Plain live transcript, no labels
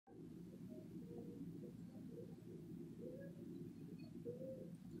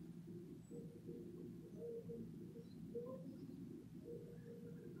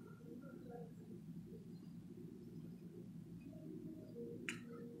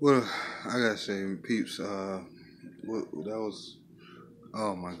Well, I gotta say, peeps, that was,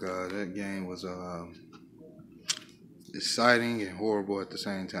 oh my God, that game was exciting and horrible at the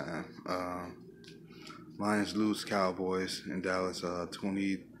same time. Lions lose Cowboys in Dallas,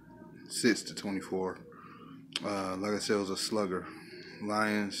 26-24. Like I said, it was a slugger.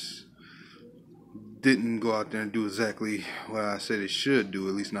 Lions didn't go out there and do exactly what I said they should do,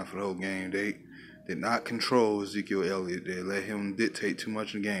 at least not for the whole game. They did not control Ezekiel Elliott. They let him dictate too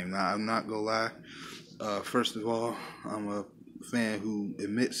much in the game. Now, I'm not gonna lie. First of all, I'm a fan who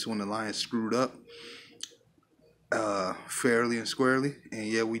admits when the Lions screwed up fairly and squarely. And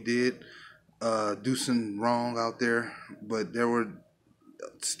yeah, we did do some wrong out there, but there were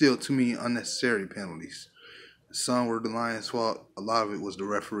still too many unnecessary penalties. Some were the Lions' fault. A lot of it was the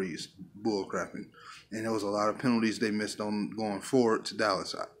referees bullcrapping. And there was a lot of penalties they missed on going forward to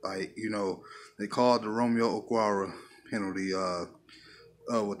Dallas. Like, they called the Romeo Okwara penalty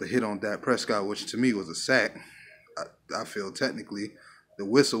with the hit on Dak Prescott, which to me was a sack. I feel technically the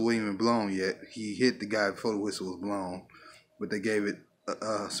whistle wasn't even blown yet. He hit the guy before the whistle was blown, but they gave it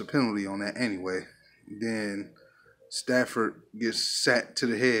a penalty on that anyway. Then Stafford gets sacked to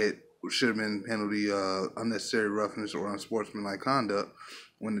the head, which should have been penalty, unnecessary roughness or unsportsmanlike conduct.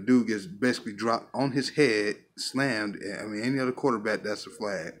 When the dude gets basically dropped on his head, slammed. I mean, any other quarterback, that's a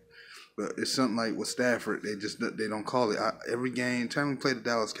flag. But it's something like with Stafford, they don't call it. Every game, time we play the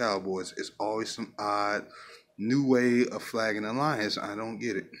Dallas Cowboys, it's always some odd new way of flagging the Lions. I don't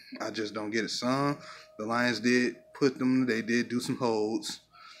get it. I just don't get it. The Lions did they did do some holds.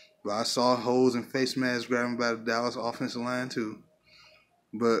 But I saw holds and face masks grabbing by the Dallas offensive line too.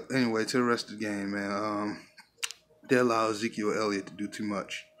 But anyway, to the rest of the game, man. They allowed Ezekiel Elliott to do too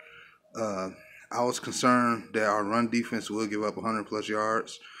much. I was concerned that our run defense will give up 100+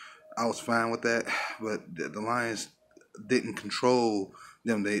 yards. I was fine with that, but the Lions didn't control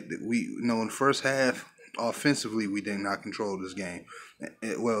them. In the first half, offensively, we did not control this game.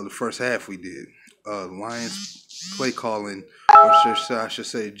 Well, the first half we did. The Lions play calling, or I should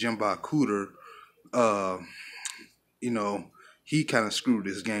say, Jimba Cooter, he kind of screwed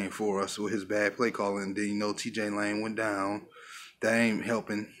this game for us with his bad play calling. Then, TJ Lane went down. That ain't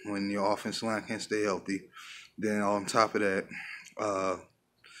helping when your offensive line can't stay healthy. Then on top of that,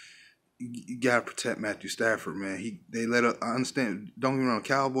 you gotta protect Matthew Stafford, man. I understand. Don't get me wrong.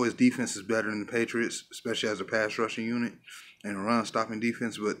 Cowboys defense is better than the Patriots, especially as a pass rushing unit and a run stopping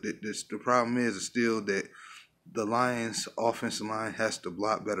defense. But the problem is still that the Lions' offensive line has to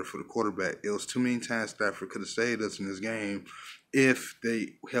block better for the quarterback. It was too many times Stafford could have saved us in this game if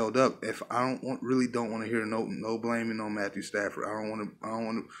they held up. If I really don't want to hear no blaming on Matthew Stafford. I don't want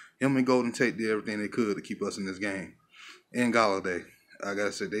him and Golden Tate did everything they could to keep us in this game. And Galladay, I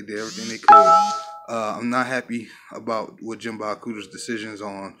gotta say, they did everything they could. I'm not happy about what Jimba Cooter's decisions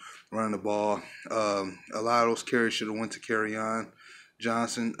on running the ball. A lot of those carries should have went to Kerryon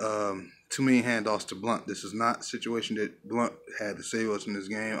Johnson. Too many handoffs to Blunt. This is not a situation that Blunt had to save us in this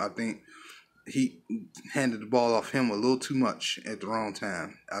game. I think he handed the ball off him a little too much at the wrong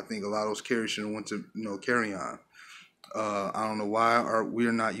time. I think a lot of those carries should have went to Kerryon. I don't know why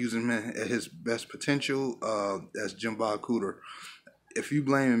we're not using him at his best potential. As Jimba Cooter. If you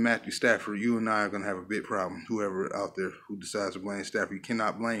blame Matthew Stafford, you and I are going to have a big problem. Whoever out there who decides to blame Stafford, you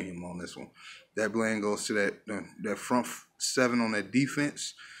cannot blame him on this one. That blame goes to that front seven on that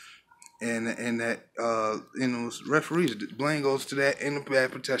defense, and that those referees. The blame goes to that and the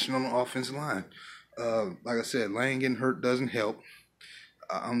bad protection on the offensive line. Like I said, Lane getting hurt doesn't help.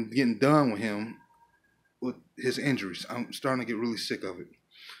 I'm getting done with him with his injuries. I'm starting to get really sick of it.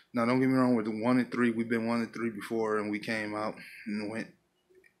 Now, don't get me wrong, with the 1-3, we've been 1-3 before, and we came out and went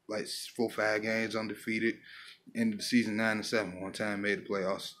like 4-5 games undefeated. Ended the season 9-7. One time made the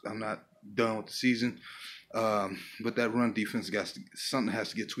playoffs. I'm not done with the season, but that run defense something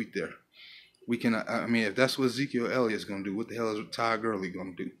has to get tweaked there. If that's what Ezekiel Elliott's gonna do, what the hell is Todd Gurley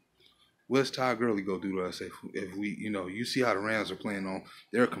gonna do? What's Todd Gurley gonna do to us if we, you see how the Rams are playing on?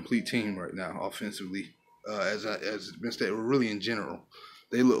 They're a complete team right now, offensively, as been stated, really in general.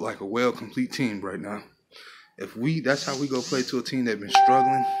 They look like a complete team right now. If that's how we go play to a team that's been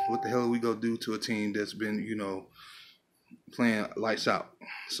struggling, what the hell are we gonna do to a team that's been, playing lights out?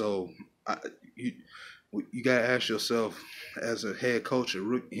 So you gotta ask yourself, as a head coach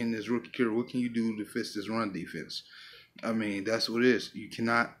in this rookie career, what can you do to fix this run defense? I mean, that's what it is. You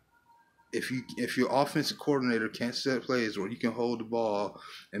cannot. If your offensive coordinator can't set plays where you can hold the ball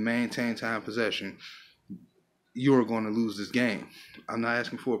and maintain time possession, you're going to lose this game. I'm not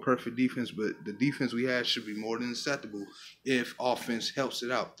asking for a perfect defense, but the defense we had should be more than acceptable if offense helps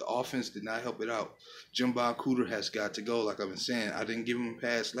it out. The offense did not help it out. Jimbo Cooter has got to go, like I've been saying. I didn't give him a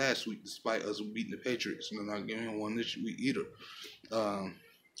pass last week despite us beating the Patriots, and I'm not giving him one this week either.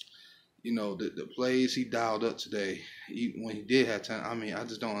 The plays he dialed up today, when he did have time, I mean, I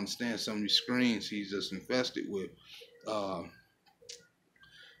just don't understand some of these screens he's just infested with.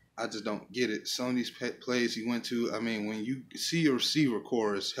 I just don't get it. Some of these plays he went to, I mean, when you see your receiver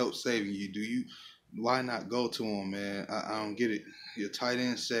core is help saving you, why not go to him, man? I don't get it. Your tight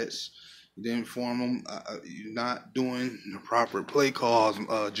end sets, you didn't form them. You're not doing the proper play calls,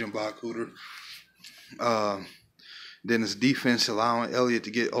 Jimbo Cooter. Then his defense allowing Elliott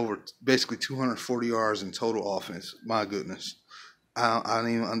to get over basically 240 yards in total offense. My goodness. I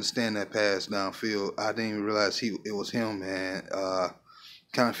didn't even understand that pass downfield. I didn't even realize it was him, man.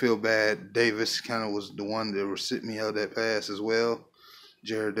 Kind of feel bad. Davis kind of was the one that was sitting me out that pass as well.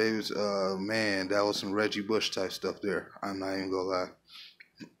 Jared Davis, man, that was some Reggie Bush type stuff there. I'm not even going to lie.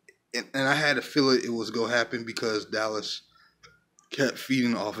 And I had to feel it was going to happen because Dallas kept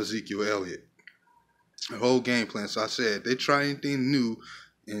feeding off Ezekiel Elliott. The whole game plan. So I said, if they try anything new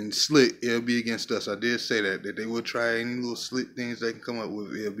and slick, it'll be against us. I did say that they would try any little slick things they can come up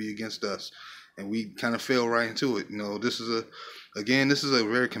with. It'll be against us. And we kind of fell right into it. This is a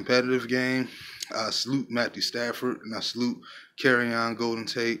very competitive game. I salute Matthew Stafford and I salute Kerryon Golden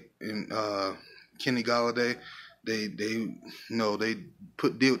Tate and Kenny Galladay. They did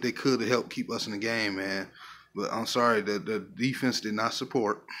what they could to help keep us in the game, man. But I'm sorry, the defense did not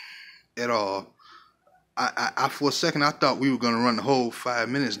support at all. I for a second I thought we were going to run the whole 5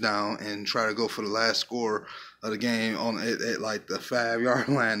 minutes down and try to go for the last score of the game at like the 5-yard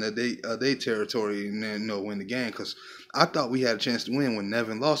line of they territory and then win the game, because I thought we had a chance to win when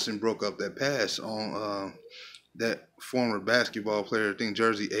Nevin Lawson broke up that pass on that former basketball player, I think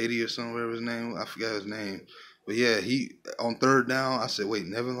jersey 80 or something, whatever his name. I forgot his name. But yeah, he on third down, I said, wait,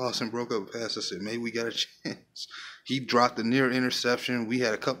 Nevin Lawson broke up a pass. I said, maybe we got a chance. He dropped a near interception. We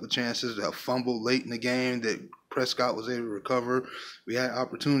had a couple of chances, a fumble late in the game that Prescott was able to recover. We had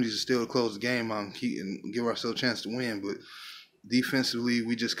opportunities to still close the game out and give ourselves a chance to win, but defensively,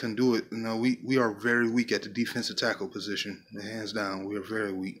 we just couldn't do it. We are very weak at the defensive tackle position, hands down. We are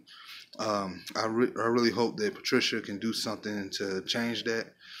very weak. I really hope that Patricia can do something to change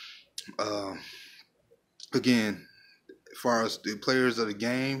that. Again, as far as the players of the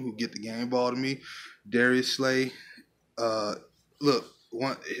game who get the game ball to me, Darius Slay,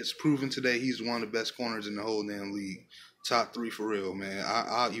 it's proven today he's one of the best corners in the whole damn league. Top 3 for real, man.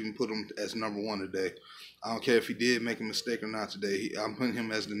 I'll even put him as number 1 today. I don't care if he did make a mistake or not today. I'm putting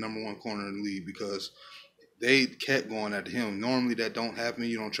him as the number 1 corner in the league because they kept going after him. Normally that don't happen.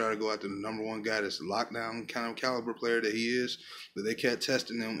 You don't try to go after the number 1 guy that's a lockdown kind of caliber player that he is. But they kept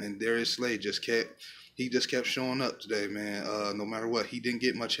testing him, and Darius Slay just kept showing up today, man. No matter what, he didn't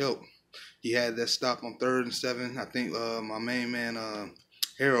get much help. He had that stop on 3rd and 7. I think my main man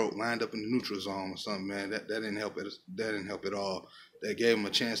Harold lined up in the neutral zone or something, man. That didn't help it. That didn't help at all. That gave him a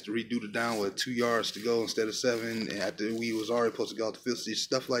chance to redo the down with 2 yards to go instead of 7. And after we was already supposed to go out the field,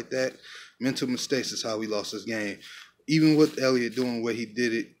 stuff like that. Mental mistakes is how we lost this game. Even with Elliott doing what he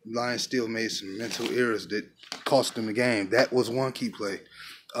did, Lions still made some mental errors that cost them the game. That was one key play.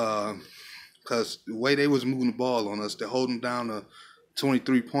 Because the way they was moving the ball on us, they're holding down to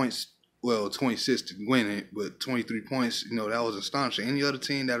 23 points. Well, 26 to win it, but 23 points, that was astonishing. Any other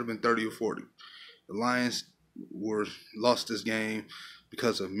team, that would have been 30 or 40. The Lions lost this game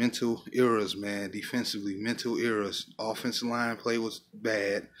because of mental errors, man. Defensively, mental errors. Offensive line play was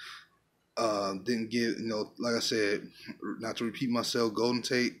bad. Didn't give, like I said, not to repeat myself, Golden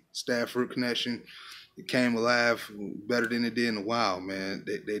Tate, Stafford connection, it came alive better than it did in a while, man.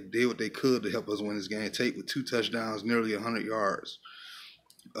 They did what they could to help us win this game. Tate with 2 touchdowns, nearly 100 yards.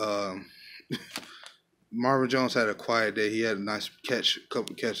 Marvin Jones had a quiet day. He had a nice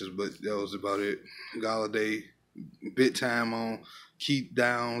couple catches, but that was about it. Galladay, bit time on key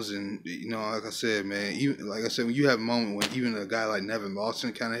downs, and like I said, man, when you have a moment when even a guy like Nevin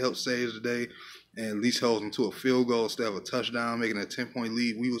Lawson kind of helped save the day and at least holds them to a field goal instead of a touchdown, making a 10-point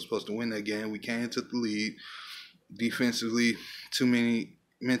lead. We were supposed to win that game. We came and took the lead. Defensively, too many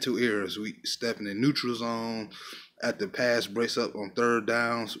mental errors. We stepping in neutral zone at the pass, brace up on 3rd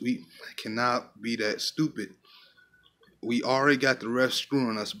downs. We cannot be that stupid. We already got the refs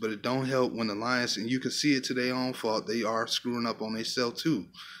screwing us, but it don't help when the Lions, and you can see it to their own fault, they are screwing up on themselves too.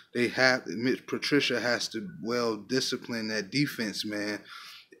 Patricia has to discipline that defense, man.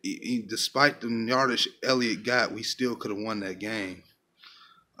 Despite the yardage Elliott got, we still could have won that game.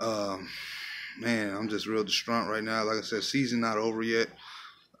 man, I'm just real distraught right now. Like I said, season not over yet.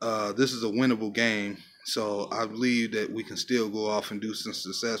 This is a winnable game, so I believe that we can still go off and do some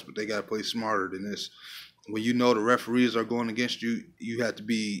success, but they got to play smarter than this. When you know the referees are going against you, you have to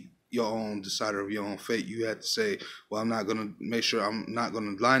be your own decider of your own fate. You have to say, well, I'm not going to make sure I'm not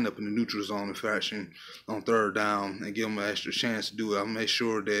going to line up in the neutral zone in fashion on third down and give them an extra chance to do it. I'll make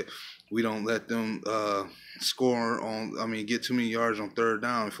sure that we don't let them score on, get too many yards on third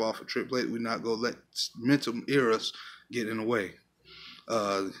down and fall for triplet. We're not going to let mental errors get in the way.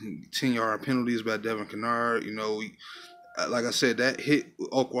 10-yard penalties by Devin Kennard. Like I said, that hit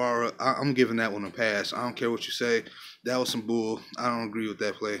Okwara, I'm giving that one a pass. I don't care what you say. That was some bull. I don't agree with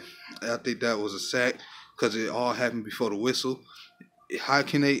that play. I think that was a sack because it all happened before the whistle. How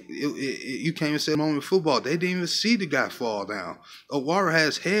can they? You can't even say a moment of football. They didn't even see the guy fall down. Okwara had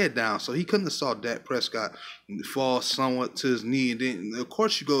his head down, so he couldn't have saw Dak Prescott fall somewhat to his knee. And then, of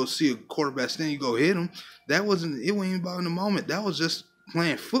course, you go see a quarterback stand, you go hit him. That wasn't. It wasn't even about in the moment. That was just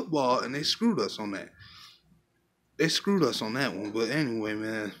playing football, and they screwed us on that. They screwed us on that one. But anyway,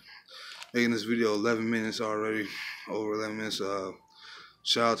 man, making this video 11 minutes already, over 11 minutes.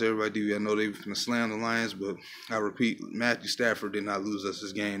 Shout out to everybody. I know they've been slammed the Lions, but I repeat, Matthew Stafford did not lose us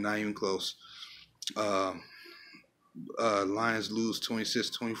this game, not even close. Lions lose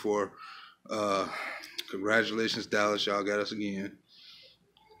 26-24. Congratulations, Dallas. Y'all got us again.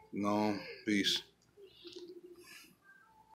 No, peace.